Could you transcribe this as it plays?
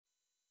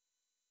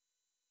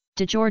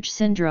DiGeorge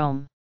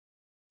syndrome.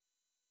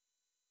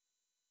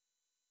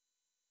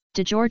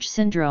 DiGeorge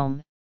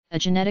syndrome, a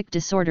genetic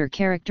disorder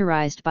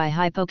characterized by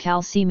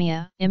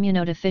hypocalcemia,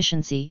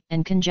 immunodeficiency,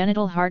 and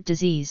congenital heart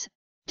disease.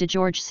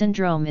 DiGeorge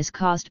syndrome is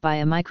caused by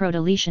a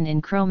microdeletion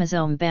in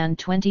chromosome band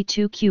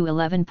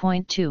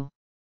 22q11.2.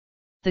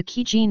 The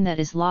key gene that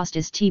is lost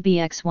is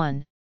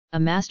TBX1, a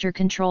master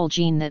control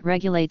gene that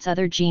regulates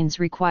other genes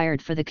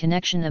required for the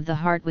connection of the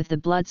heart with the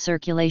blood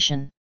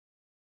circulation.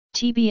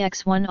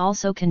 TBX1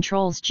 also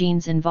controls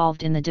genes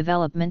involved in the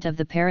development of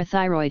the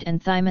parathyroid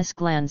and thymus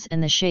glands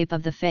and the shape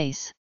of the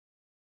face.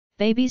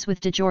 Babies with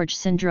DiGeorge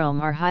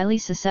syndrome are highly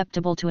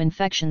susceptible to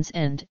infections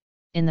and,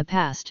 in the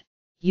past,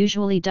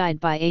 usually died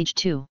by age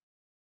 2.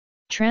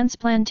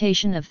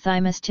 Transplantation of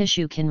thymus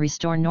tissue can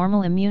restore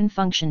normal immune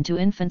function to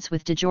infants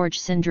with DiGeorge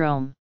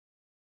syndrome.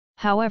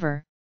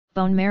 However,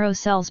 bone marrow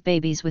cells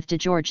babies with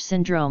DiGeorge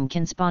syndrome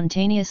can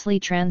spontaneously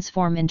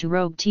transform into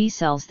rogue T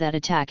cells that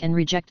attack and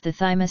reject the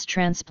thymus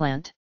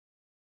transplant.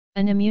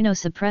 An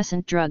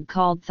immunosuppressant drug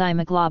called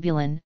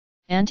Thymoglobulin,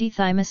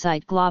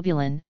 antithymocyte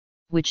globulin,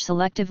 which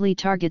selectively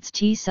targets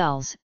T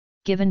cells,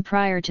 given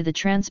prior to the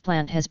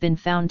transplant has been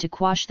found to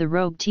quash the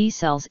rogue T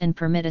cells and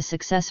permit a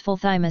successful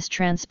thymus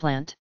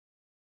transplant.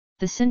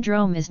 The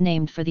syndrome is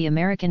named for the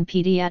American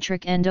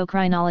pediatric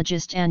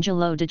endocrinologist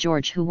Angelo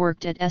DiGeorge, who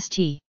worked at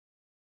St.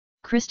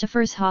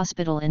 Christopher's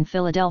Hospital in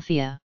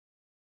Philadelphia.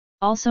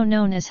 Also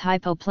known as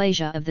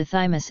hypoplasia of the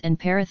thymus and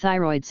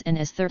parathyroids and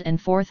as third and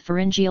fourth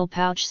pharyngeal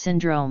pouch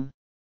syndrome.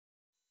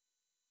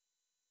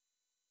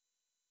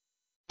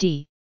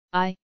 D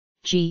I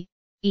G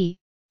E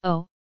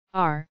O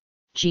R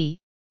G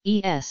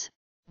E S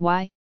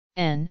Y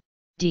N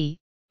D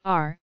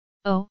R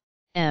O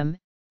M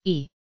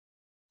E.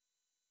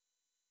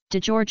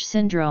 DiGeorge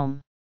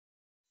syndrome.